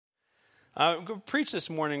I'm going to preach this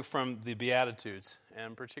morning from the Beatitudes,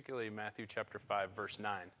 and particularly Matthew chapter 5, verse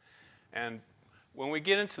 9. And when we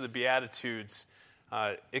get into the Beatitudes,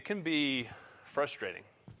 it can be frustrating.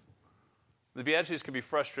 The Beatitudes can be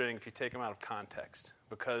frustrating if you take them out of context,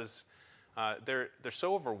 because they're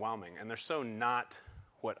so overwhelming, and they're so not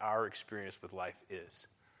what our experience with life is.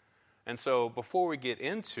 And so before we get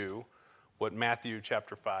into what Matthew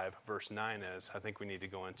chapter 5, verse 9 is, I think we need to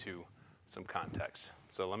go into some context.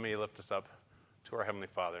 So let me lift us up to our Heavenly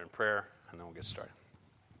Father in prayer, and then we'll get started.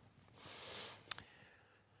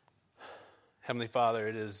 Heavenly Father,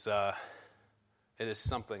 it is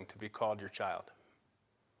something to be called your child.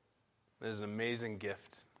 It is an amazing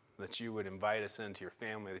gift that you would invite us into your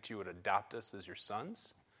family, that you would adopt us as your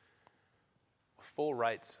sons, with full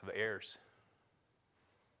rights of heirs,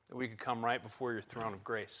 that we could come right before your throne of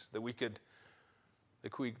grace, that we could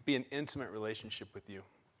be in intimate relationship with you.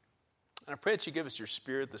 And I pray that you give us your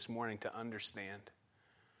spirit this morning to understand.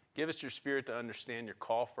 Give us your spirit to understand your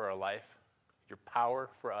call for our life, your power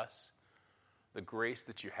for us, the grace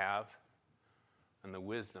that you have, and the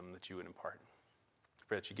wisdom that you would impart. I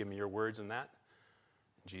pray that you give me your words in that.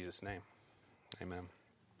 In Jesus' name, amen.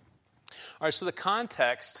 All right, so the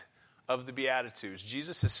context of the Beatitudes.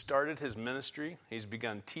 Jesus has started his ministry. He's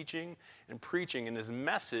begun teaching and preaching, and his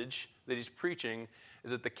message that he's preaching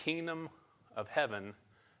is that the kingdom of heaven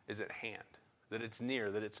is at hand, that it's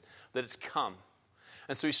near, that it's come.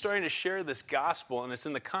 And so he's starting to share this gospel, and it's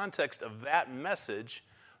in the context of that message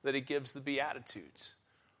that he gives the Beatitudes.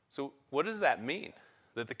 So what does that mean?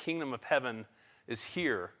 That the kingdom of heaven is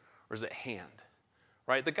here or is at hand?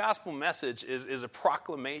 Right? The gospel message is a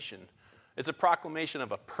proclamation. It's a proclamation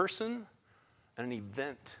of a person and an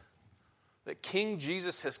event. That King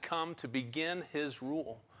Jesus has come to begin his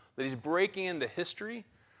rule. That he's breaking into history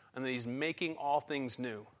and that he's making all things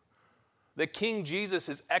new. That King Jesus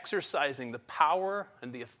is exercising the power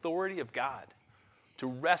and the authority of God to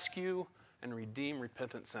rescue and redeem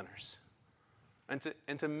repentant sinners.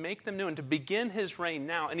 And to make them new and to begin his reign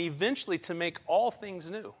now and eventually to make all things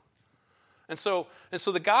new. And so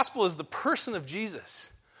the gospel is the person of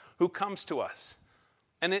Jesus who comes to us.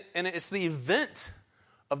 And it's the event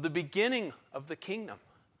of the beginning of the kingdom.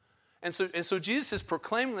 And so Jesus is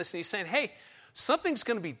proclaiming this, and he's saying, hey, something's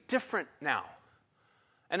going to be different now.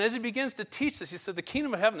 And as he begins to teach this, he said, the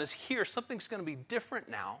kingdom of heaven is here. Something's going to be different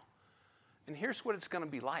now. And here's what it's going to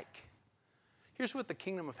be like. Here's what the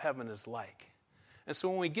kingdom of heaven is like. And so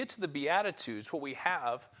when we get to the Beatitudes, what we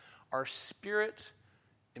have are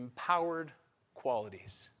spirit-empowered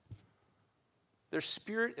qualities. They're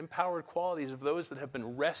spirit-empowered qualities of those that have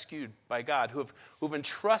been rescued by God, who've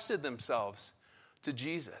entrusted themselves to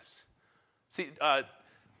Jesus. See,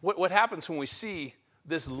 what happens when we see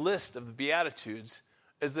this list of the Beatitudes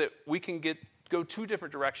is that we can go two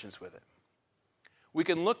different directions with it. We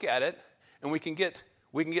can look at it and we can get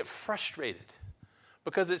frustrated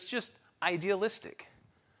because it's just idealistic,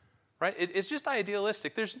 right? It's just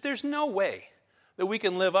idealistic. There's no way that we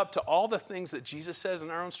can live up to all the things that Jesus says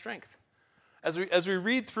in our own strength. As we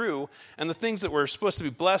read through, and the things that we're supposed to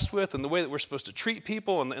be blessed with, and the way that we're supposed to treat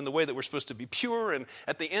people, and the way that we're supposed to be pure, and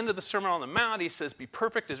at the end of the Sermon on the Mount, he says, be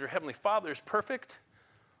perfect as your heavenly Father is perfect.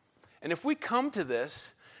 And if we come to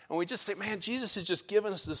this, and we just say, man, Jesus has just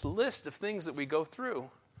given us this list of things that we go through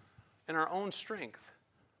in our own strength,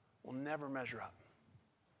 we'll never measure up.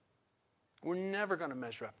 We're never going to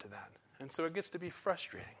measure up to that. And so it gets to be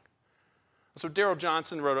frustrating. So Darrell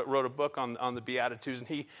Johnson wrote a book on the Beatitudes, and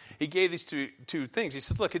he gave these two things. He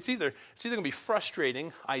says, look, it's either going to be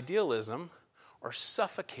frustrating idealism or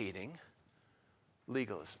suffocating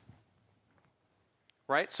legalism.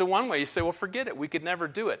 Right? So one way you say, well, forget it. We could never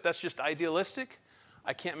do it. That's just idealistic.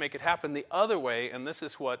 I can't make it happen. The other way, and this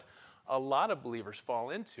is what a lot of believers fall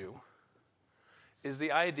into, is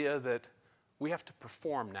the idea that we have to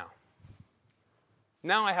perform now.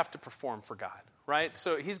 Now I have to perform for God, right?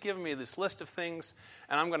 So he's given me this list of things,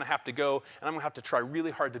 and I'm going to have to go, and I'm going to have to try really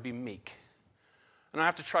hard to be meek. And I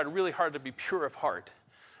have to try really hard to be pure of heart.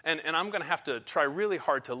 And I'm going to have to try really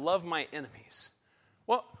hard to love my enemies.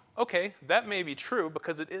 Well, okay, that may be true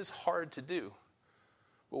because it is hard to do.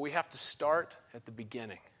 But we have to start at the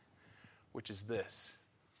beginning, which is this.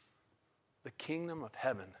 The kingdom of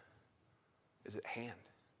heaven is at hand.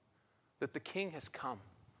 That the king has come.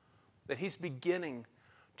 That he's beginning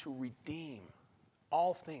to redeem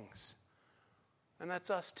all things. And that's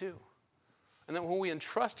us too. And that when we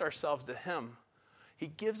entrust ourselves to him, he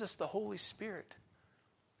gives us the Holy Spirit.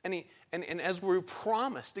 And as we're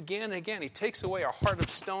promised again and again, he takes away our heart of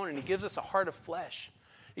stone and he gives us a heart of flesh.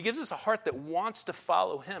 He gives us a heart that wants to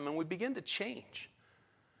follow him, and we begin to change.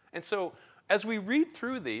 And so as we read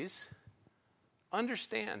through these,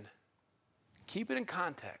 understand, keep it in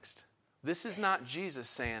context. This is not Jesus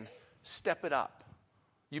saying, step it up.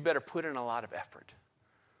 You better put in a lot of effort.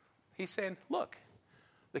 He's saying, look,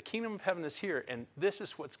 the kingdom of heaven is here, and this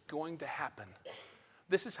is what's going to happen.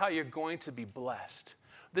 This is how you're going to be blessed.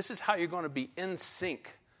 This is how you're going to be in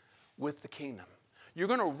sync with the kingdom. You're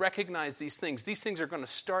going to recognize these things. These things are going to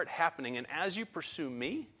start happening, and as you pursue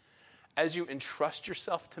me, as you entrust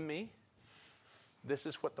yourself to me, this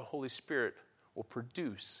is what the Holy Spirit will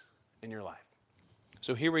produce in your life.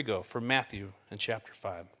 So here we go for Matthew in chapter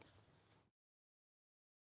 5.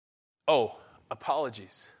 Oh,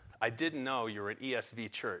 apologies. I didn't know you were an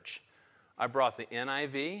ESV church. I brought the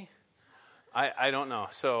NIV. I don't know.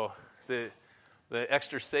 So the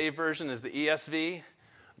extra saved version is the ESV.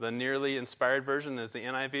 The nearly inspired version is the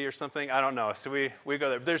NIV or something. I don't know. So we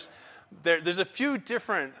go there. There's a few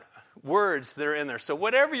different words that are in there. So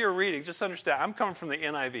whatever you're reading, just understand, I'm coming from the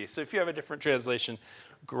NIV. So if you have a different translation,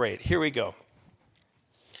 great. Here we go.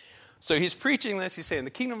 So he's preaching this. He's saying the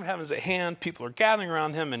kingdom of heaven is at hand. People are gathering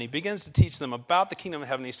around him, and he begins to teach them about the kingdom of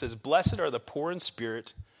heaven. He says, blessed are the poor in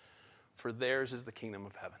spirit, for theirs is the kingdom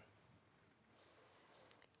of heaven.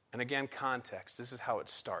 And again, context. This is how it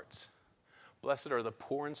starts. Blessed are the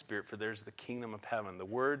poor in spirit, for theirs is the kingdom of heaven. The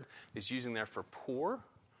word he's using there for poor,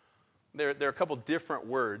 there are a couple different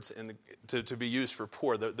words to be used for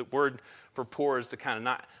poor. The word for poor is to kind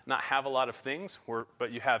of not have a lot of things,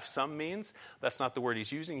 but you have some means. That's not the word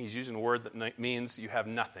he's using. He's using a word that means you have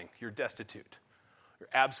nothing. You're destitute. You're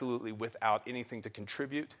absolutely without anything to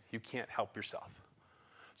contribute. You can't help yourself.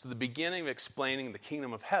 So the beginning of explaining the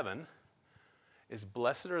kingdom of heaven is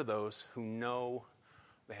blessed are those who know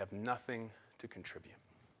they have nothing to contribute.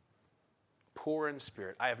 Poor in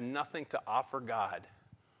spirit. I have nothing to offer God.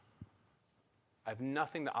 I have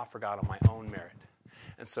nothing to offer God on my own merit.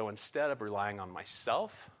 And so instead of relying on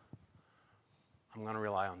myself, I'm going to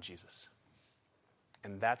rely on Jesus.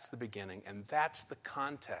 And that's the beginning, and that's the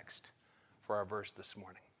context for our verse this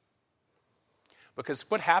morning. Because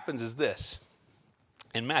what happens is this.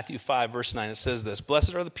 In Matthew 5, verse 9, it says this,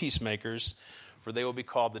 blessed are the peacemakers, for they will be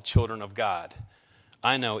called the children of God.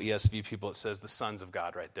 I know ESV people, it says the sons of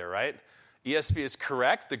God right there, right? ESV is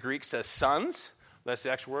correct. The Greek says sons. That's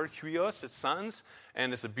the actual word, huios, it's sons.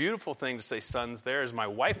 And it's a beautiful thing to say sons there, as my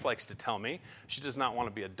wife likes to tell me. She does not want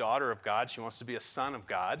to be a daughter of God. She wants to be a son of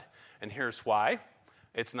God. And here's why.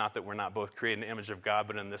 It's not that we're not both created in the image of God,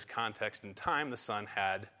 but in this context and time, the son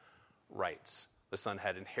had rights. The son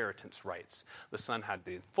had inheritance rights. The son had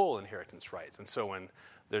the full inheritance rights. And so when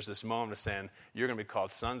there's this moment of saying, you're going to be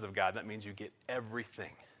called sons of God, that means you get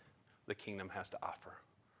everything the kingdom has to offer.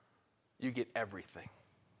 You get everything.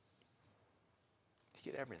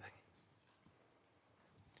 You get everything.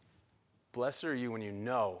 Blessed are you when you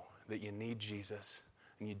know that you need Jesus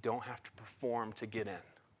and you don't have to perform to get in.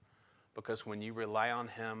 Because when you rely on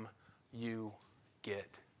him, you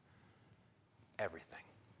get everything.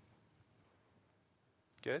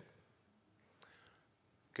 Good?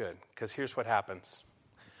 Good. Because here's what happens.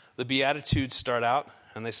 The Beatitudes start out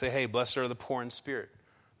and they say, hey, blessed are the poor in spirit.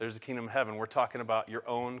 There's the kingdom of heaven. We're talking about your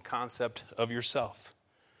own concept of yourself.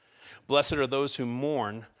 Blessed are those who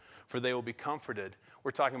mourn, for they will be comforted.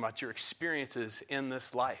 We're talking about your experiences in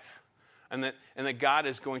this life. And that God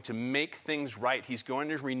is going to make things right. He's going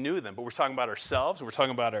to renew them. But we're talking about ourselves. We're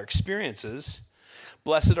talking about our experiences.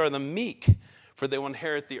 Blessed are the meek, for they will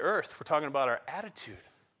inherit the earth. We're talking about our attitude.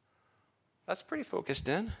 That's pretty focused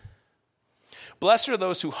in. Blessed are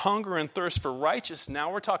those who hunger and thirst for righteousness.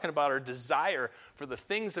 Now we're talking about our desire for the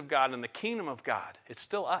things of God and the kingdom of God. It's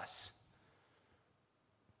still us.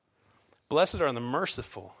 Blessed are the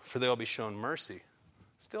merciful, for they will be shown mercy.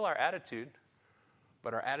 Still our attitude,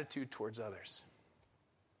 but our attitude towards others.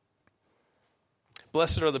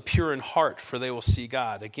 Blessed are the pure in heart, for they will see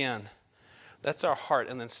God. Again, that's our heart.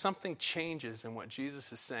 And then something changes in what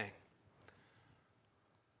Jesus is saying.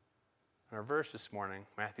 In our verse this morning,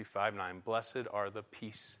 Matthew 5:9, blessed are the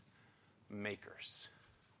peacemakers.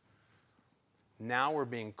 Now we're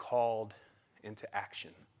being called into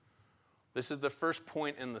action. This is the first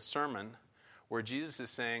point in the sermon where Jesus is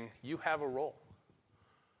saying, you have a role.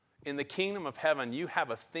 In the kingdom of heaven, you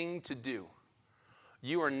have a thing to do.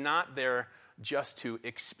 You are not there just to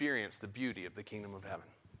experience the beauty of the kingdom of heaven.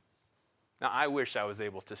 Now, I wish I was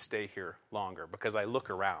able to stay here longer because I look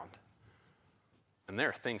around and there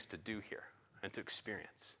are things to do here and to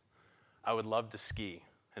experience. I would love to ski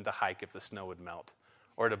and to hike if the snow would melt,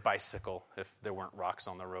 or to bicycle if there weren't rocks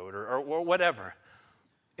on the road, or whatever.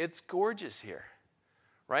 It's gorgeous here,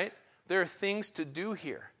 right? There are things to do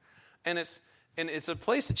here. And it's a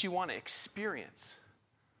place that you want to experience.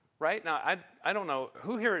 right? Now, I don't know,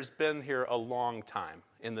 who here has been here a long time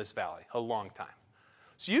in this valley? A long time.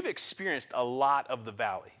 So you've experienced a lot of the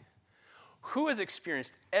valley. Who has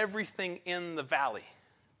experienced everything in the valley?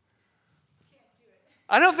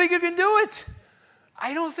 I don't think you can do it.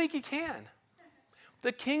 I don't think you can.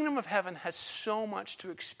 The kingdom of heaven has so much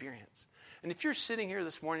to experience. And if you're sitting here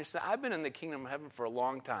this morning and say, I've been in the kingdom of heaven for a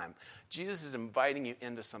long time, Jesus is inviting you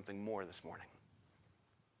into something more this morning.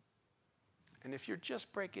 And if you're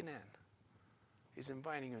just breaking in, he's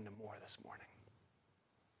inviting you into more this morning.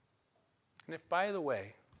 And if, by the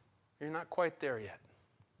way, you're not quite there yet,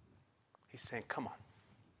 he's saying, come on.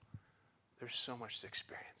 There's so much to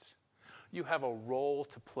experience. You have a role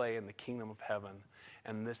to play in the kingdom of heaven,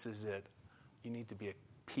 and this is it. You need to be a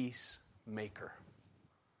peacemaker.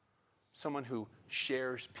 Someone who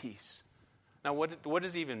shares peace. Now, what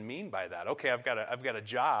does he even mean by that? Okay, I've got a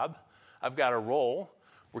job. I've got a role.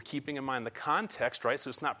 We're keeping in mind the context, right? So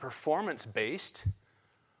it's not performance-based.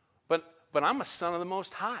 But I'm a son of the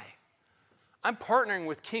Most High. I'm partnering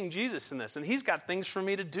with King Jesus in this, and he's got things for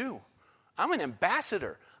me to do. I'm an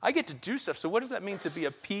ambassador. I get to do stuff. So what does that mean to be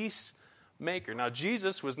a peacemaker? Now,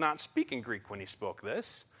 Jesus was not speaking Greek when he spoke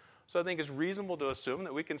this. So I think it's reasonable to assume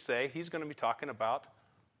that we can say he's going to be talking about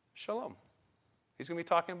shalom. He's going to be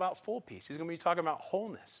talking about full peace. He's going to be talking about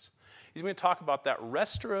wholeness. He's going to talk about that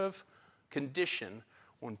restorative condition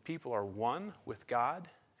when people are one with God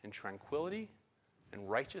in tranquility and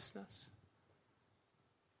righteousness.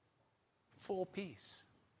 Full peace.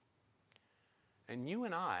 And you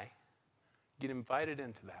and I get invited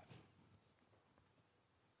into that.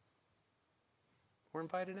 We're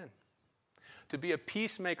invited in. To be a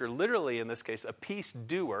peacemaker, literally in this case, a peace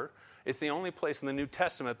doer. It's the only place in the New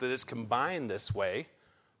Testament that it's combined this way.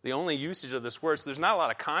 The only usage of this word. So there's not a lot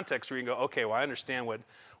of context where you can go, okay, well, I understand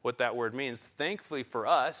what that word means. Thankfully for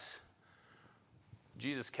us,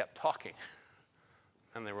 Jesus kept talking.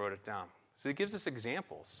 And they wrote it down. So it gives us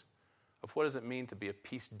examples of what does it mean to be a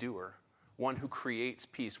peace doer. One who creates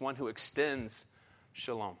peace. One who extends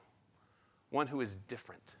shalom. One who is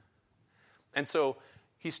different. And so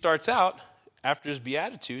he starts out after his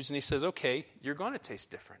Beatitudes and he says, okay, you're going to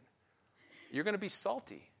taste different. You're going to be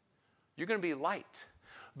salty. You're going to be light.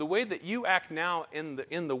 The way that you act now in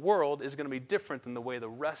the world is going to be different than the way the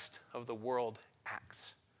rest of the world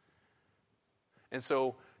acts. And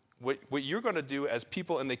so what you're going to do as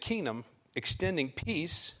people in the kingdom, extending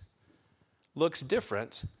peace, looks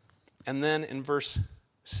different. And then in verse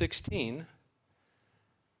 16,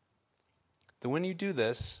 that when you do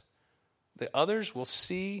this, the others will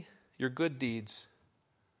see your good deeds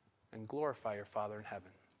and glorify your Father in heaven.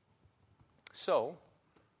 So,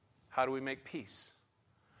 how do we make peace?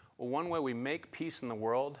 Well, one way we make peace in the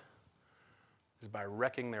world is by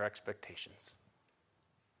wrecking their expectations.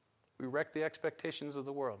 We wreck the expectations of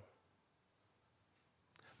the world.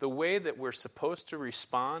 The way that we're supposed to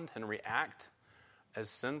respond and react as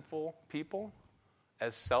sinful people,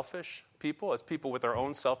 as selfish people, as people with our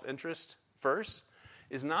own self-interest first,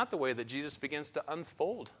 is not the way that Jesus begins to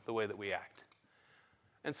unfold the way that we act.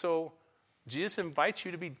 And so Jesus invites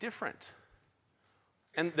you to be different.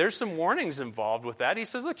 And there's some warnings involved with that. He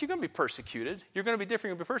says, look, you're going to be persecuted. You're going to be different.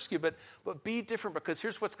 You're going to be persecuted. But be different because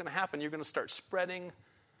here's what's going to happen. You're going to start spreading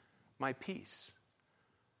my peace.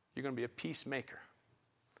 You're going to be a peacemaker.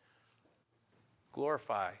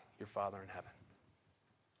 Glorify your Father in heaven.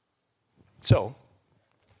 So,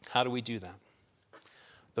 how do we do that?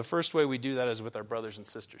 The first way we do that is with our brothers and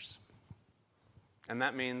sisters. And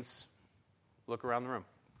that means look around the room.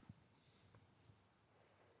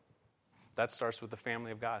 That starts with the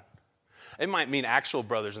family of God. It might mean actual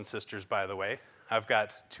brothers and sisters, by the way. I've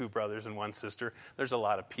got 2 brothers and 1 sister. There's a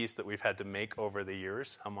lot of peace that we've had to make over the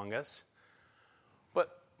years among us.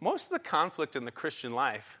 But most of the conflict in the Christian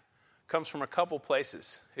life comes from a couple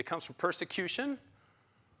places. It comes from persecution,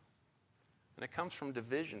 and it comes from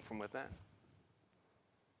division from within.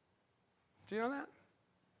 Do you know that?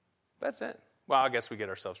 That's it. Well, I guess we get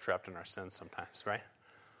ourselves trapped in our sins sometimes, right?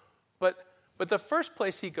 But the first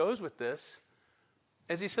place he goes with this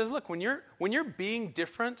is he says, look, when you're being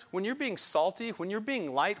different, when you're being salty, when you're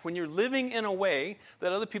being light, when you're living in a way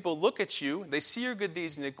that other people look at you, they see your good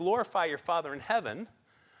deeds, and they glorify your Father in heaven,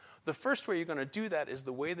 the first way you're going to do that is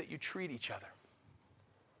the way that you treat each other.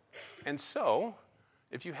 And so,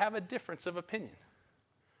 if you have a difference of opinion,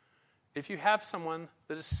 if you have someone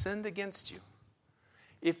that has sinned against you,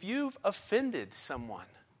 if you've offended someone,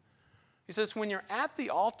 he says, when you're at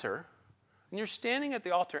the altar, and you're standing at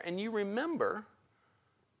the altar, and you remember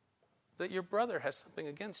that your brother has something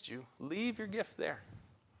against you, leave your gift there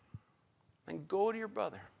and go to your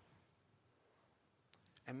brother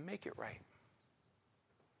and make it right.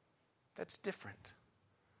 That's different.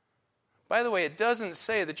 By the way, it doesn't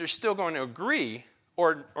say that you're still going to agree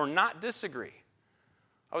or not disagree.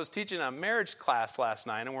 I was teaching a marriage class last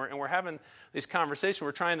night, and we're having these conversations.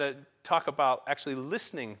 We're trying to talk about actually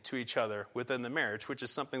listening to each other within the marriage, which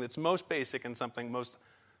is something that's most basic and something most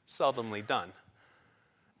seldomly done.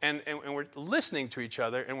 And we're listening to each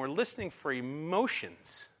other, and we're listening for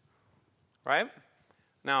emotions, right?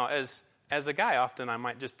 Now, as a guy, often I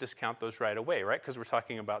might just discount those right away, right? Because we're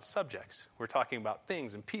talking about subjects. We're talking about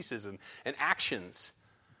things and pieces and actions.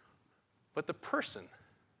 But the person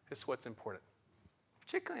is what's important.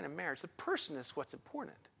 Particularly in a marriage, the person is what's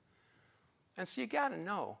important. And so you got to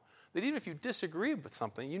know that even if you disagree with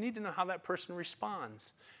something, you need to know how that person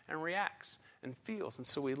responds and reacts and feels. And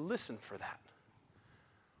so we listen for that.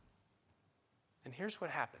 And here's what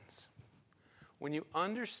happens. When you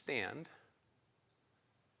understand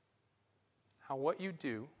how what you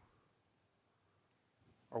do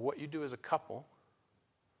or what you do as a couple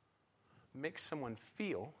makes someone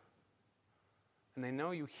feel, and they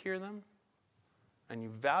know you hear them and you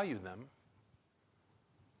value them,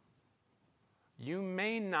 you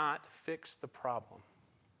may not fix the problem,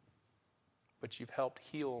 but you've helped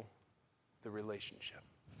heal the relationship.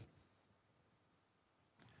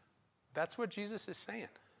 That's what Jesus is saying.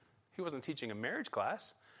 He wasn't teaching a marriage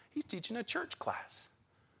class. He's teaching a church class.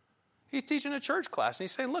 He's teaching a church class, and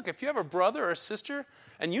he's saying, look, if you have a brother or a sister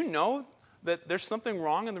and you know that there's something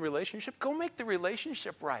wrong in the relationship, go make the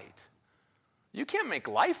relationship right. You can't make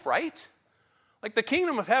life right. Like the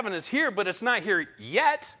kingdom of heaven is here, but it's not here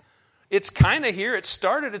yet. It's kind of here. It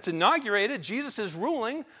started. It's inaugurated. Jesus is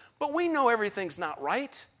ruling, but we know everything's not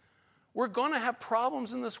right. We're going to have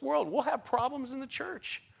problems in this world. We'll have problems in the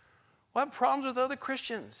church. We'll have problems with other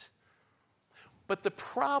Christians. But the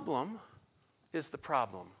problem is the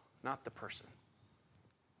problem, not the person.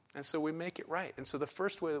 And so we make it right. And so the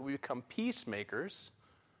first way that we become peacemakers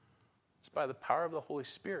is by the power of the Holy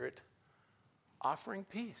Spirit offering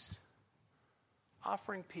peace.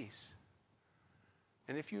 Offering peace.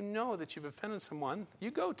 And if you know that you've offended someone,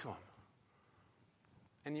 you go to them.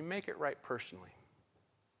 And you make it right personally.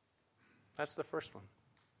 That's the first one.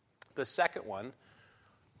 The second one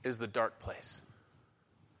is the dark place.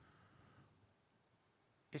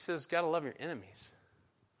 He says, got to love your enemies.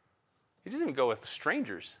 He doesn't even go with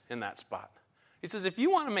strangers in that spot. He says, if you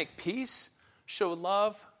want to make peace, show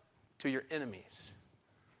love to your enemies.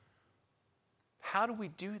 How do we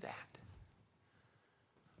do that?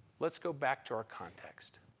 Let's go back to our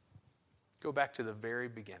context. Go back to the very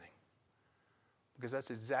beginning. Because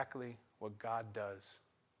that's exactly what God does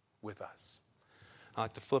with us. I'd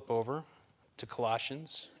like to flip over to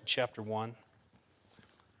Colossians chapter 1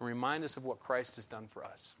 and remind us of what Christ has done for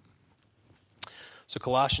us. So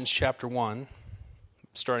Colossians chapter 1,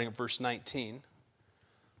 starting at verse 19. And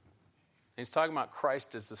he's talking about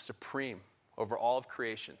Christ as the supreme over all of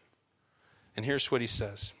creation. And here's what he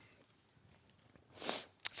says.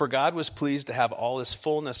 For God was pleased to have all his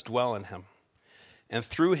fullness dwell in him, and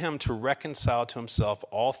through him to reconcile to himself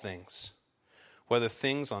all things, whether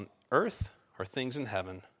things on earth or things in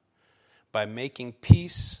heaven, by making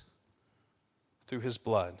peace through his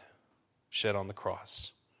blood shed on the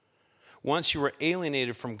cross. Once you were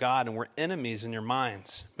alienated from God and were enemies in your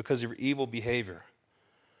minds because of your evil behavior.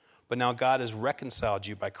 But now God has reconciled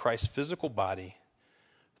you by Christ's physical body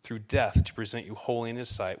through death to present you holy in his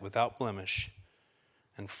sight, without blemish,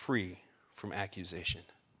 and free from accusation.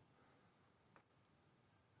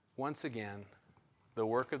 Once again, the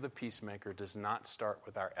work of the peacemaker does not start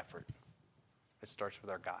with our effort. It starts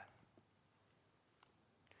with our God.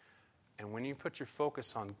 And when you put your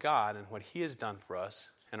focus on God and what he has done for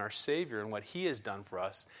us, and our Savior and what he has done for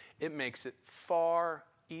us, it makes it far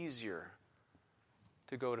easier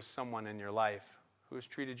to go to someone in your life who has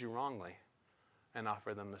treated you wrongly and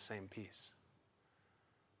offer them the same peace.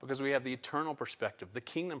 Because we have the eternal perspective, the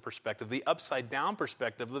kingdom perspective, the upside-down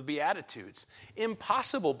perspective, the Beatitudes.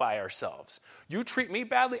 Impossible by ourselves. You treat me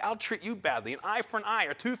badly, I'll treat you badly. An eye for an eye,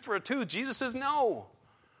 a tooth for a tooth. Jesus says no.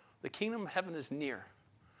 The kingdom of heaven is near.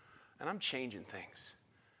 And I'm changing things.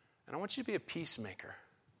 And I want you to be a peacemaker.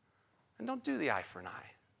 And don't do the eye for an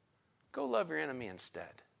eye. Go love your enemy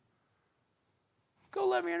instead. Go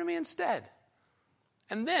love your enemy instead.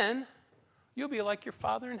 And then you'll be like your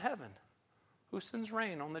Father in heaven, who sends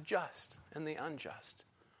rain on the just and the unjust.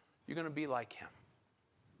 You're going to be like him.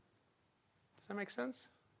 Does that make sense?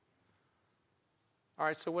 All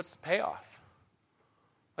right, so what's the payoff?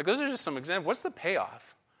 Like, those are just some examples. What's the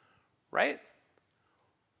payoff? Right?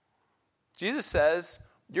 Jesus says,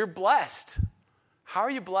 you're blessed. How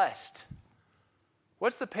are you blessed?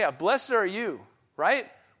 What's the payoff? Blessed are you, right?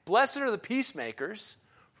 Blessed are the peacemakers,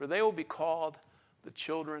 For they will be called the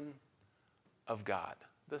children of God,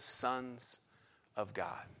 the sons of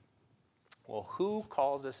God. Well, who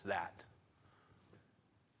calls us that?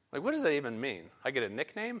 Like, what does that even mean? I get a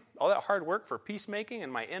nickname? All that hard work for peacemaking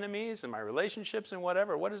and my enemies and my relationships and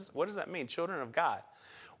whatever. What does that mean, children of God?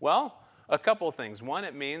 Well, a couple of things. One,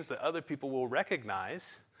 it means that other people will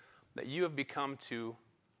recognize that you have become to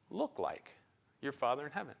look like your Father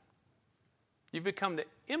in heaven. You've become to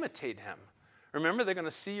imitate him. Remember, they're going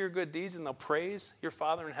to see your good deeds and they'll praise your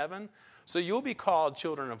Father in heaven. So you'll be called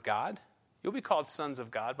children of God. You'll be called sons of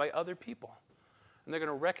God by other people. And they're going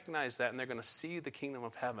to recognize that, and they're going to see the kingdom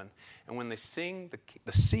of heaven. And when they see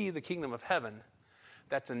the kingdom of heaven,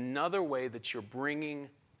 that's another way that you're bringing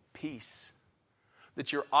peace,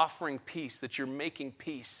 that you're offering peace, that you're making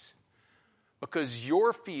peace. Because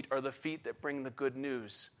your feet are the feet that bring the good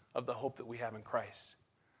news of the hope that we have in Christ.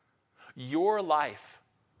 Your life,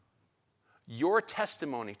 your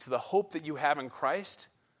testimony to the hope that you have in Christ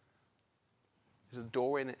is a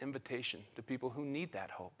doorway and an invitation to people who need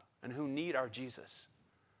that hope and who need our Jesus,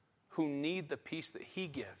 who need the peace that he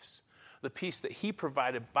gives, the peace that he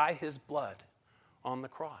provided by his blood on the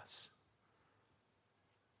cross.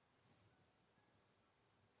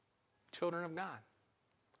 Children of God.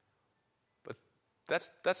 But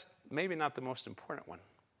that's maybe not the most important one,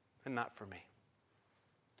 and not for me.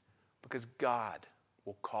 Because God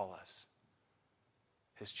will call us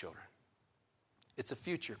his children. It's a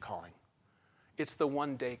future calling. It's the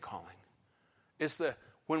one-day calling. It's the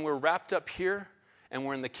when we're wrapped up here and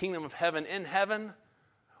we're in the kingdom of heaven in heaven,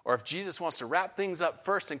 or if Jesus wants to wrap things up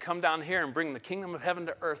first and come down here and bring the kingdom of heaven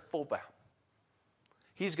to earth full bound,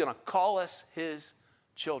 he's going to call us his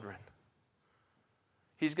children.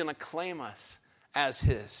 He's going to claim us as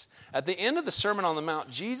his. At the end of the Sermon on the Mount,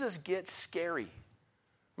 Jesus gets scary.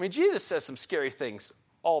 I mean, Jesus says some scary things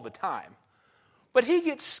all the time. But he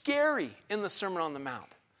gets scary in the Sermon on the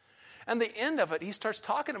Mount. And the end of it, he starts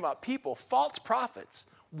talking about people, false prophets,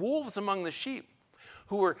 wolves among the sheep,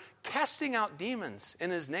 who were casting out demons in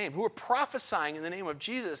his name, who were prophesying in the name of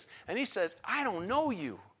Jesus. And he says, I don't know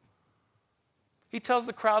you. He tells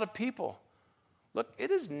the crowd of people, look,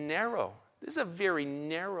 it is narrow. This is a very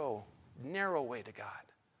narrow way to God.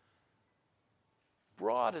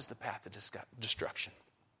 Broad is the path of destruction.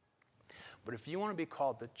 But if you want to be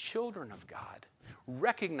called the children of God,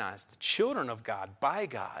 recognize the children of God by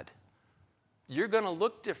God, you're going to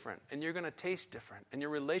look different and you're going to taste different and your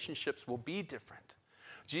relationships will be different.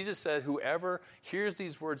 Jesus said, whoever hears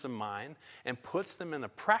these words of mine and puts them into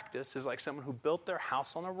practice is like someone who built their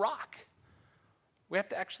house on a rock. We have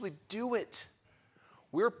to actually do it.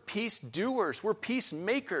 We're peace doers. We're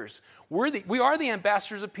peacemakers. We are the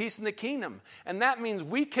ambassadors of peace in the kingdom. And that means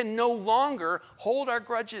we can no longer hold our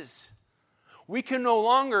grudges. We can no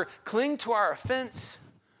longer cling to our offense.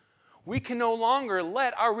 We can no longer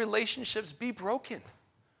let our relationships be broken.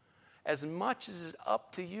 As much as it's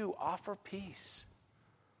up to you, offer peace.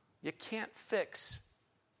 You can't fix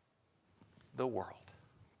the world.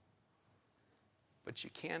 But you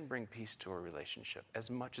can bring peace to a relationship as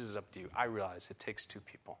much as it's up to you. I realize it takes two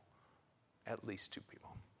people, at least two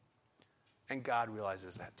people. And God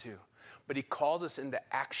realizes that too. But he calls us into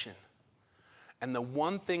action. And the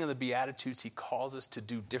one thing in the Beatitudes he calls us to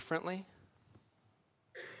do differently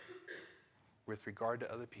with regard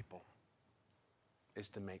to other people is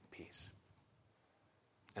to make peace.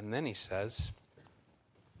 And then he says,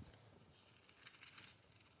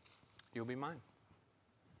 you'll be mine.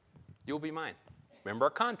 You'll be mine. Remember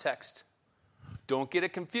our context. Don't get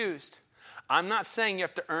it confused. I'm not saying you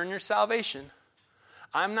have to earn your salvation.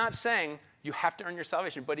 I'm not saying you have to earn your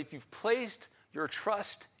salvation. But if you've placed your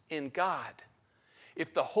trust in God,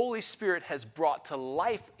 if the Holy Spirit has brought to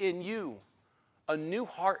life in you a new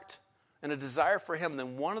heart and a desire for him,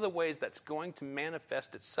 then one of the ways that's going to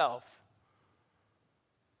manifest itself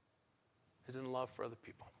is in love for other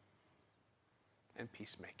people and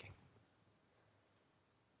peacemaking.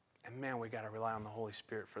 And man, we got to rely on the Holy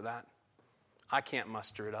Spirit for that. I can't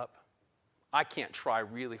muster it up. I can't try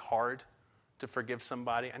really hard to forgive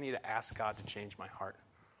somebody. I need to ask God to change my heart.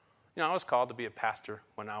 You know, I was called to be a pastor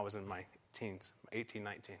when I was in my teens, 18,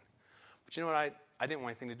 19. But you know what? I didn't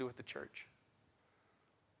want anything to do with the church.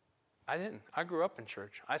 I didn't. I grew up in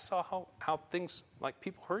church. I saw how things, like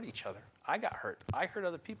people hurt each other. I got hurt. I hurt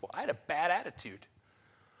other people. I had a bad attitude.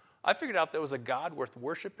 I figured out there was a God worth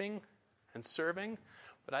worshiping and serving,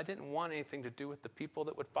 but I didn't want anything to do with the people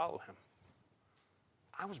that would follow him.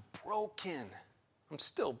 I was broken. I'm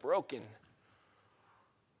still broken.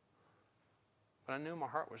 But I knew my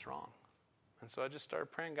heart was wrong. And so I just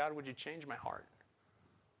started praying, God, would you change my heart?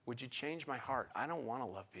 Would you change my heart? I don't want to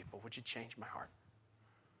love people. Would you change my heart?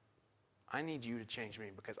 I need you to change me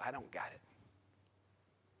because I don't got it.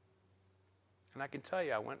 And I can tell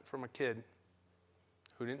you, I went from a kid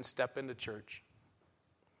who didn't step into church,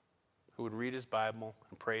 who would read his Bible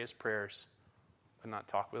and pray his prayers, but not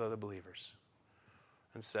talk with other believers.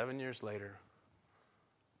 And 7 years later,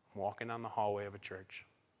 I'm walking down the hallway of a church.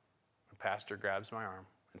 The pastor grabs my arm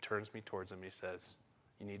and turns me towards him. He says,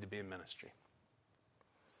 "You need to be in ministry."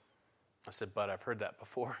 I said, "But I've heard that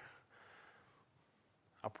before.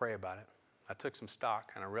 I'll pray about it." I took some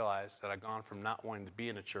stock and I realized that I'd gone from not wanting to be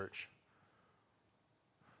in a church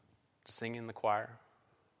to singing in the choir,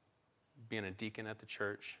 being a deacon at the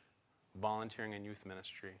church, volunteering in youth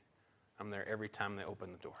ministry. I'm there every time they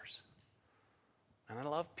open the doors. And I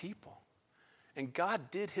love people. And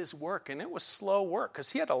God did his work, and it was slow work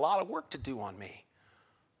because he had a lot of work to do on me.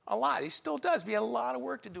 A lot. He still does. But he had a lot of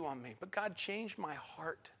work to do on me. But God changed my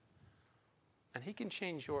heart. And he can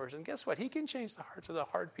change yours. And guess what? He can change the hearts of the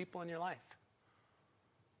hard people in your life.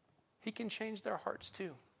 He can change their hearts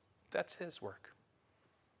too. That's his work.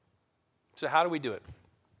 So how do we do it?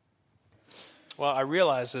 Well, I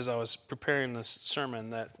realized as I was preparing this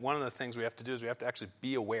sermon that one of the things we have to do is we have to actually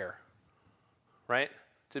be aware, right?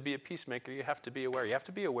 To be a peacemaker, you have to be aware. You have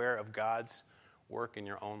to be aware of God's work in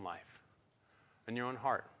your own life, in your own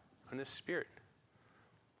heart, in his spirit.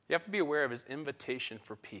 You have to be aware of his invitation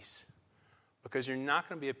for peace, because you're not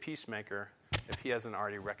going to be a peacemaker if he hasn't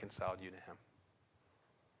already reconciled you to him.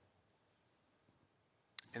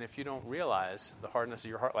 And if you don't realize the hardness of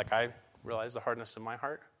your heart, like I realize the hardness of my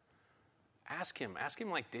heart, ask him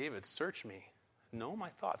like David, search me, know my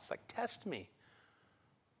thoughts, like test me.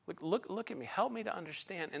 Look at me, help me to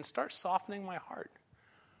understand, and start softening my heart.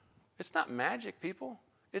 It's not magic, people.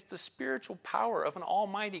 It's the spiritual power of an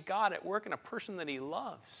almighty God at work in a person that he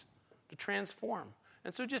loves to transform.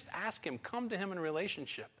 And so just ask him, come to him in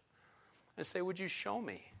relationship and say, would you show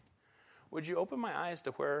me? Would you open my eyes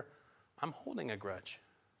to where I'm holding a grudge?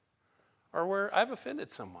 Or where I've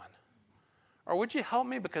offended someone? Or would you help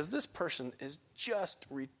me because this person is just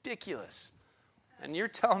ridiculous and you're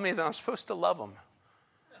telling me that I'm supposed to love them?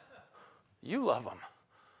 You love them.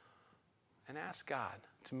 And ask God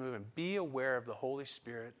to move and be aware of the Holy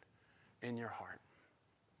Spirit in your heart.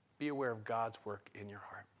 Be aware of God's work in your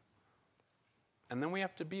heart. And then we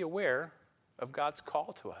have to be aware of God's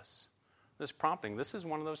call to us. This prompting, this is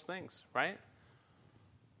one of those things, right?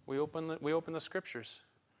 We open the scriptures.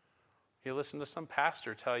 You listen to some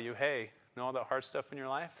pastor tell you, hey, know all that hard stuff in your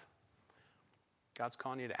life? God's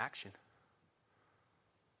calling you to action.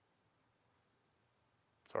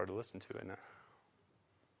 It's hard to listen to, isn't it?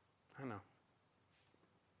 I know.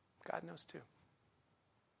 God knows too.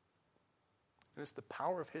 And it's the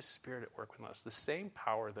power of his Spirit at work within us. The same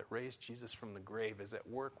power that raised Jesus from the grave is at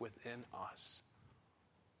work within us.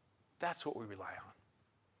 That's what we rely on.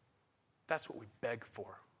 That's what we beg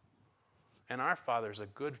for. And our Father is a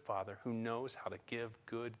good Father who knows how to give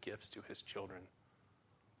good gifts to his children.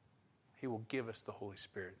 He will give us the Holy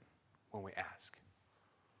Spirit when we ask.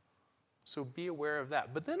 So be aware of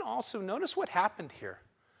that. But then also notice what happened here.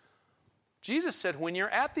 Jesus said, when you're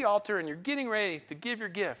at the altar and you're getting ready to give your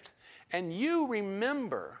gift, and you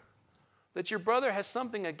remember that your brother has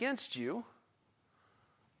something against you,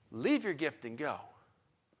 leave your gift and go.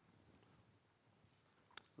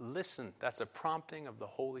 Listen, that's a prompting of the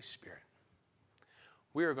Holy Spirit.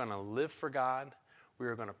 We are going to live for God. We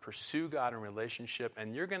are going to pursue God in relationship,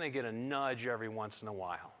 and you're going to get a nudge every once in a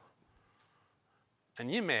while.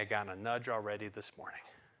 And you may have gotten a nudge already this morning.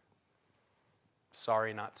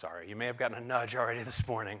 Sorry, not sorry. You may have gotten a nudge already this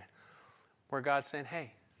morning where God's saying,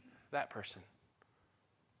 hey, that person,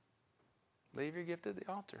 leave your gift at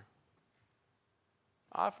the altar.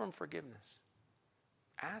 Offer him forgiveness.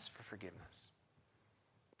 Ask for forgiveness.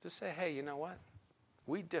 Just say, hey, you know what?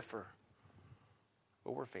 We differ,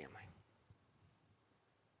 but we're family.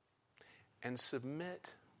 And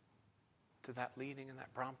submit to that leading and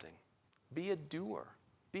that prompting. Be a doer.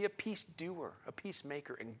 Be a peace doer, a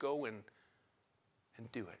peacemaker, and go and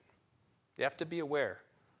do it. You have to be aware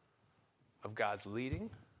of God's leading,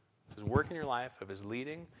 his work in your life, of his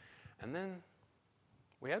leading, and then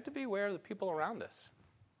we have to be aware of the people around us.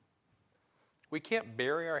 We can't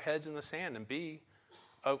bury our heads in the sand and be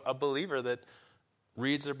a believer that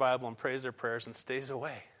reads their Bible and prays their prayers and stays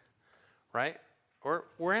away, right? Or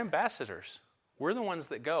we're ambassadors. We're the ones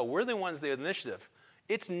that go. We're the ones the initiative.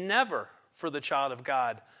 It's never for the child of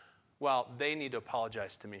God, well, they need to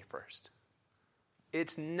apologize to me first.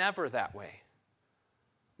 It's never that way.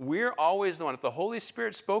 We're always the one. If the Holy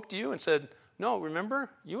Spirit spoke to you and said, no, remember,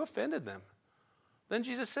 you offended them, then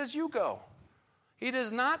Jesus says, you go. He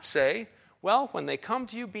does not say, well, when they come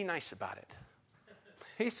to you, be nice about it.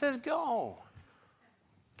 He says, go.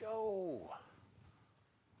 Go.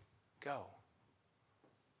 Go.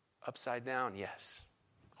 Upside down, yes.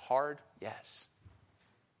 Hard, yes.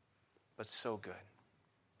 But so good.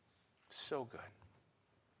 So good.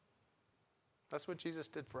 That's what Jesus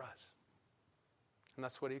did for us. And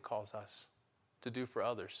that's what he calls us to do for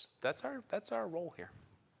others. That's our role here.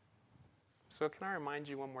 So can I remind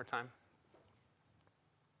you one more time?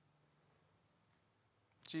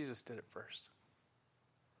 Jesus did it first.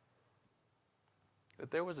 That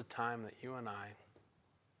there was a time that you and I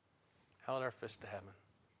held our fist to heaven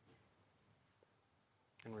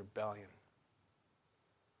in rebellion.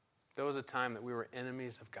 There was a time that we were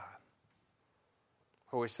enemies of God,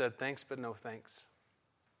 where we said, thanks but no thanks.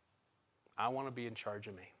 I want to be in charge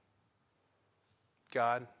of me.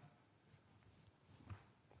 God,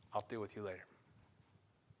 I'll deal with you later.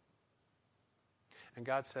 And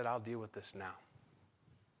God said, I'll deal with this now.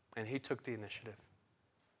 And he took the initiative.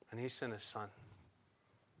 And he sent his son.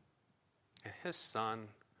 And his son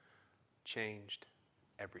changed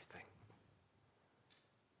everything.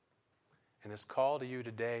 And his call to you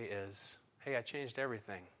today is, hey, I changed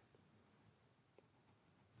everything.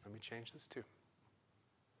 Let me change this too.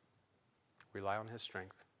 Rely on his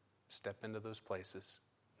strength. Step into those places,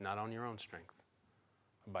 not on your own strength,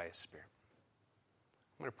 but by his Spirit.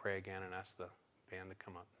 I'm going to pray again and ask the band to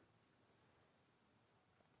come up.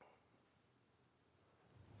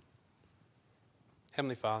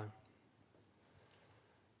 Heavenly Father,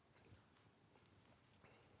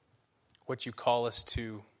 what you call us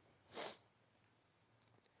to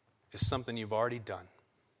is something you've already done.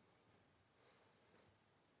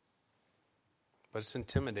 But it's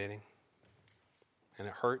intimidating, and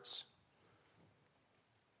it hurts,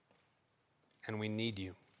 and we need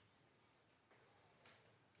you.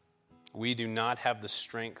 We do not have the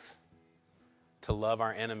strength to love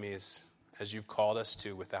our enemies as you've called us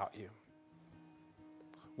to without you.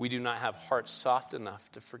 We do not have hearts soft enough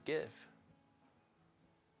to forgive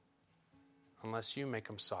unless you make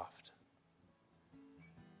them soft.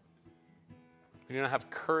 We do not have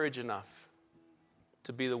courage enough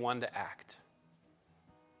to be the one to act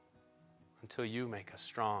until you make us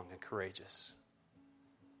strong and courageous.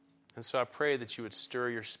 And so I pray that you would stir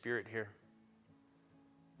your Spirit here,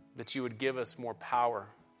 that you would give us more power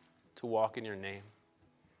to walk in your name.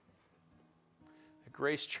 That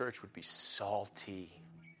Grace Church would be salty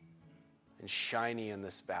and shiny in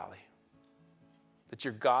this valley. That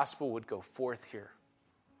your gospel would go forth here.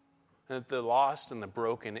 And that the lost and the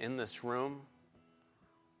broken in this room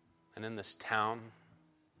and in this town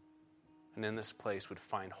and in this place would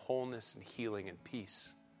find wholeness and healing and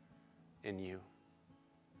peace in you.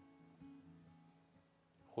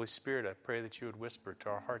 Holy Spirit, I pray that you would whisper to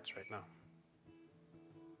our hearts right now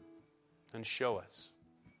and show us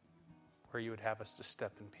where you would have us to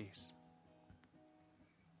step in peace.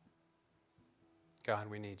 God,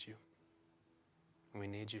 we need you. We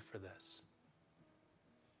need you for this.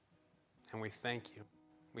 And we thank you.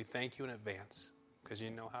 We thank you in advance because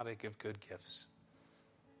you know how to give good gifts.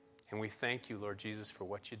 And we thank you, Lord Jesus, for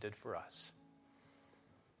what you did for us.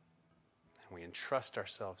 And we entrust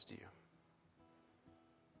ourselves to you.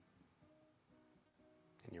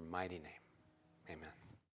 In your mighty name, amen.